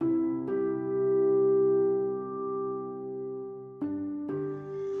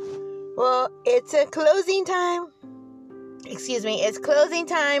Well, it's a closing time. Excuse me, it's closing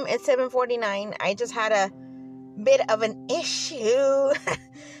time. It's 7:49. I just had a bit of an issue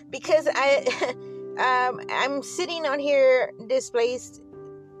because I'm sitting on here displaced,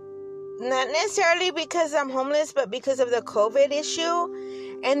 not necessarily because I'm homeless, but because of the COVID issue.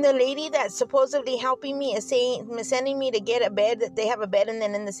 And the lady that's supposedly helping me is sending me to get a bed. That they have a bed, and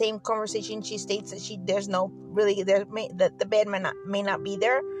then in the same conversation, she states that that the bed may not be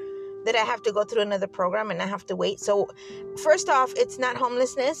there. That I have to go through another program and I have to wait. So, first off, it's not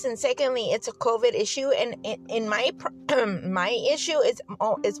homelessness, and secondly, it's a COVID issue. And in my my issue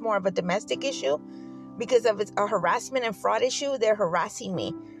it's more of a domestic issue because of it's a harassment and fraud issue. They're harassing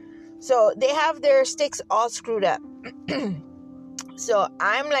me, so they have their sticks all screwed up. So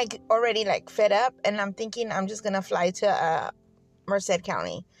I'm already fed up, and I'm thinking I'm just gonna fly to Merced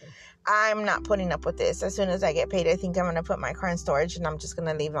County. I'm not putting up with this. As soon as I get paid, I think I'm going to put my car in storage, and I'm just going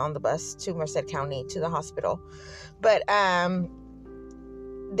to leave on the bus to Merced County to the hospital. But I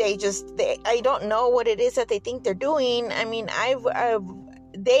don't know what it is that they think they're doing. I mean,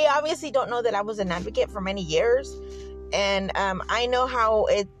 they obviously don't know that I was an advocate for many years. And I know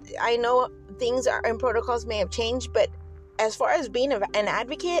things and protocols may have changed, but as far as being an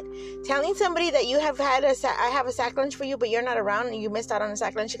advocate, telling somebody that I have a sack lunch for you, but you're not around and you missed out on a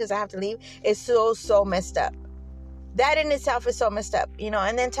sack lunch because I have to leave is so messed up. That in itself is so messed up,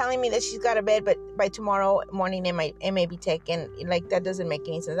 and then telling me that she's got a bed, but by tomorrow morning it may be taken. That doesn't make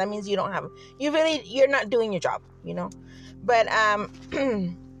any sense. That means you're not doing your job, But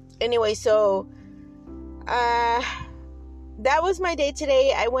anyway, so that was my day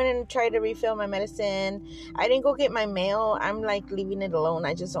today. I went and tried to refill my medicine. I didn't go get my mail. I'm leaving it alone.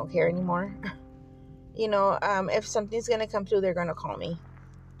 I just don't care anymore. If something's going to come through, they're going to call me,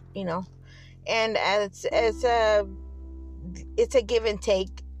 and it's a give and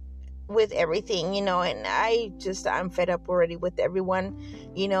take with everything, and I'm fed up already with everyone.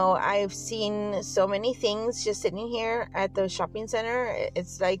 I've seen so many things just sitting here at the shopping center.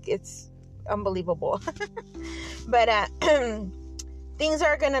 It's unbelievable. But things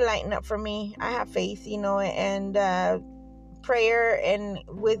are gonna lighten up for me. I have faith, and prayer, and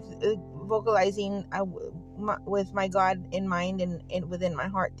with vocalizing with my God in mind and within my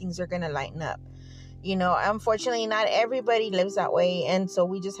heart, things are gonna lighten up. Unfortunately, not everybody lives that way, and so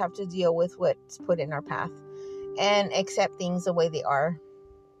we just have to deal with what's put in our path and accept things the way they are.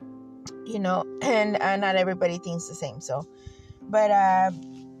 And not everybody thinks the same. So, but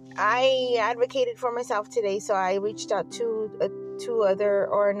I advocated for myself today, so I reached out to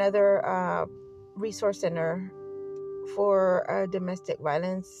another resource center for domestic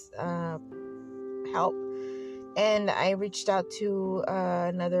violence help, and I reached out to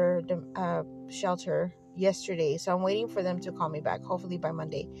another shelter yesterday. So I'm waiting for them to call me back, hopefully by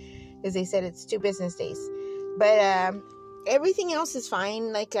Monday, because they said it's 2 business days. But everything else is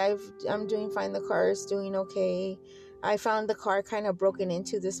fine. I'm doing fine. The car is doing okay. I found the car kind of broken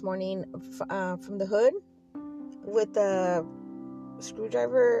into this morning from the hood with the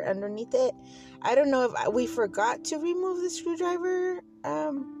screwdriver underneath it. I don't know if we forgot to remove the screwdriver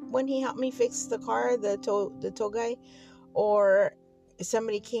when he helped me fix the car, the tow guy, or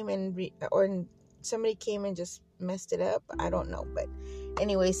somebody came and just messed it up. I don't know, but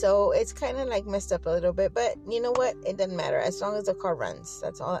anyway, so it's kind of messed up a little bit. But you know what? It doesn't matter as long as the car runs.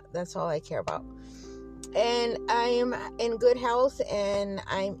 That's all I care about. And I am in good health, and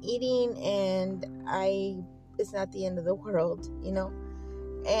I'm eating, and it's not the end of the world,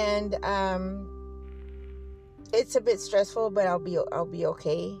 and it's a bit stressful, but I'll be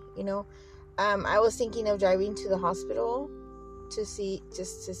okay, I was thinking of driving to the hospital to see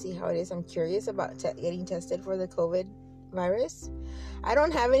how it is. I'm curious about getting tested for the COVID virus. I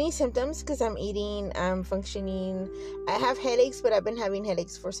don't have any symptoms because I'm eating, I'm functioning. I have headaches, but I've been having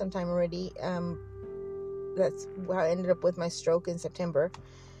headaches for some time already. That's how I ended up with my stroke in September.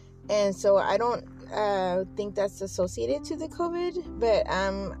 And so I don't think that's associated to the COVID, but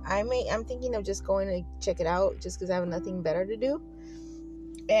I'm thinking of just going to check it out just because I have nothing better to do.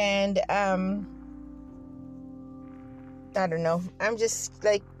 And I don't know. I'm just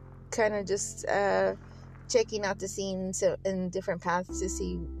kind of just checking out the scenes in different paths to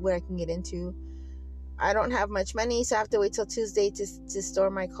see what I can get into. I don't have much money, so I have to wait till Tuesday to store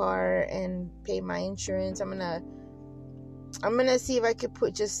my car and pay my insurance. I'm gonna see if I could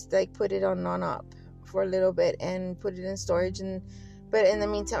put it on non-op for a little bit and put it in storage. But in the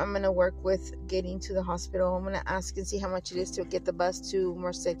meantime, I'm gonna work with getting to the hospital. I'm gonna ask and see how much it is to get the bus to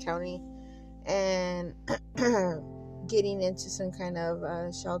Merced County and getting into some kind of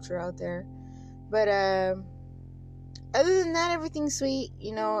shelter out there. But other than that, everything's sweet,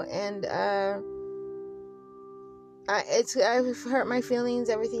 and I've hurt my feelings.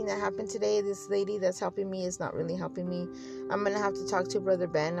 Everything that happened today, this lady that's helping me is not really helping me. I'm gonna have to talk to Brother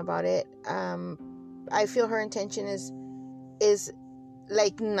Ben about it. I feel her intention is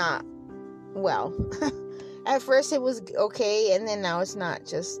like not well. At first it was okay, and then now it's not.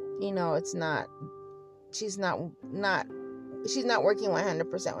 Just it's not. She's not working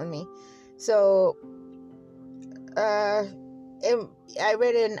 100% with me. So I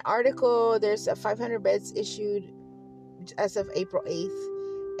read an article. There's a 500 beds issued as of April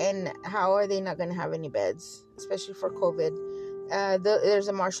 8th, and how are they not going to have any beds, especially for COVID? There's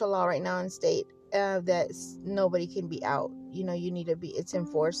a martial law right now in state that nobody can be out. You need to be, it's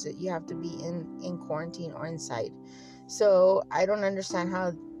enforced that you have to be in quarantine or inside. So I don't understand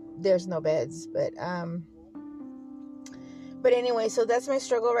how there's no beds, but anyway, so that's my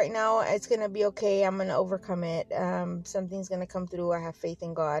struggle right now. It's gonna be okay. I'm gonna overcome it. Something's gonna come through. I have faith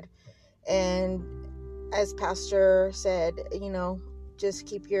in God, and as Pastor said, just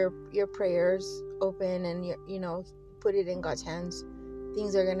keep your prayers open, and put it in God's hands.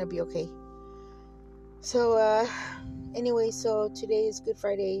 Things are gonna be okay. So anyway, so today is Good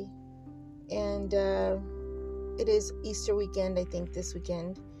Friday, and it is Easter weekend, I think, this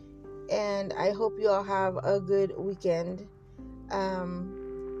weekend, and I hope you all have a good weekend.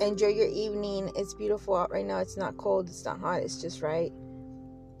 Enjoy your evening. It's beautiful out right now. It's not cold, it's not hot, it's just right.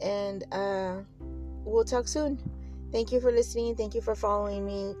 And we'll talk soon. Thank you for listening. Thank you for following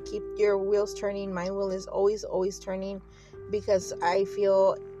me. Keep your wheels turning. My wheel is always turning, because I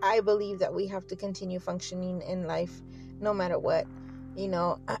believe that we have to continue functioning in life no matter what,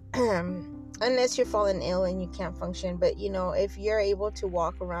 unless you're falling ill and you can't function. But if you're able to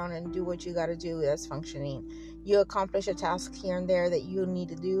walk around and do what you got to do, that's functioning. You accomplish a task here and there that you need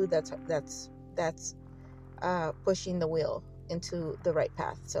to do, that's pushing the wheel into the right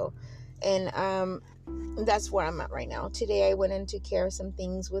path. So, and that's where I'm at right now. Today I went in to care of some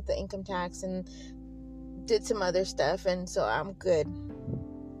things with the income tax and did some other stuff, and so I'm good.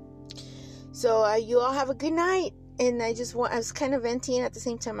 So you all have a good night. And I was kind of venting at the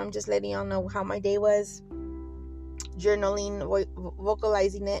same time. I'm just letting y'all know how my day was. Journaling,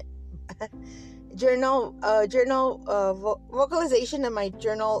 vocalizing it. Vocalization of my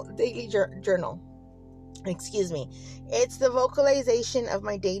daily journal. Excuse me. It's the vocalization of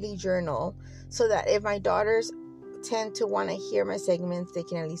my daily journal, so that if my daughters tend to want to hear my segments, they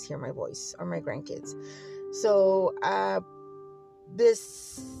can at least hear my voice, or my grandkids. So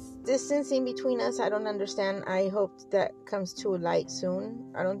this distancing between us, I don't understand. I hope that comes to a light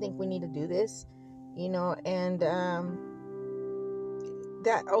soon. I don't think we need to do this, and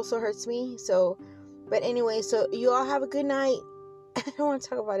that also hurts me. So, but anyway, so you all have a good night. I don't want to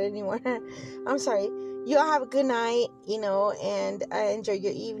talk about it anymore. I'm sorry. You all have a good night, and enjoy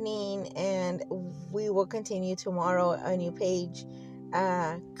your evening, and we will continue tomorrow, a new page,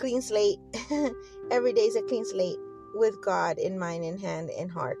 clean slate. Every day is a clean slate with God in mind, in hand, in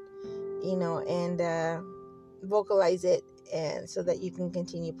heart, and vocalize it, and so that you can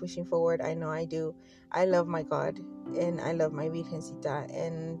continue pushing forward. I know I do. I love my God, and I love my Virgencita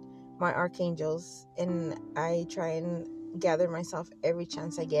and my archangels, and I try and gather myself every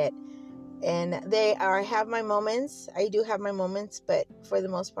chance I get. And I have my moments. I do have my moments, but for the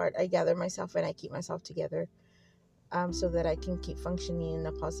most part, I gather myself and I keep myself together, so that I can keep functioning in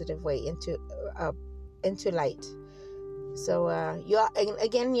a positive way into light. So y'all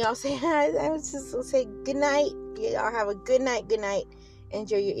say, I was just gonna say good night. Y'all have a good night.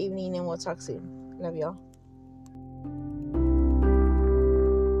 Enjoy your evening, and we'll talk soon. Love y'all.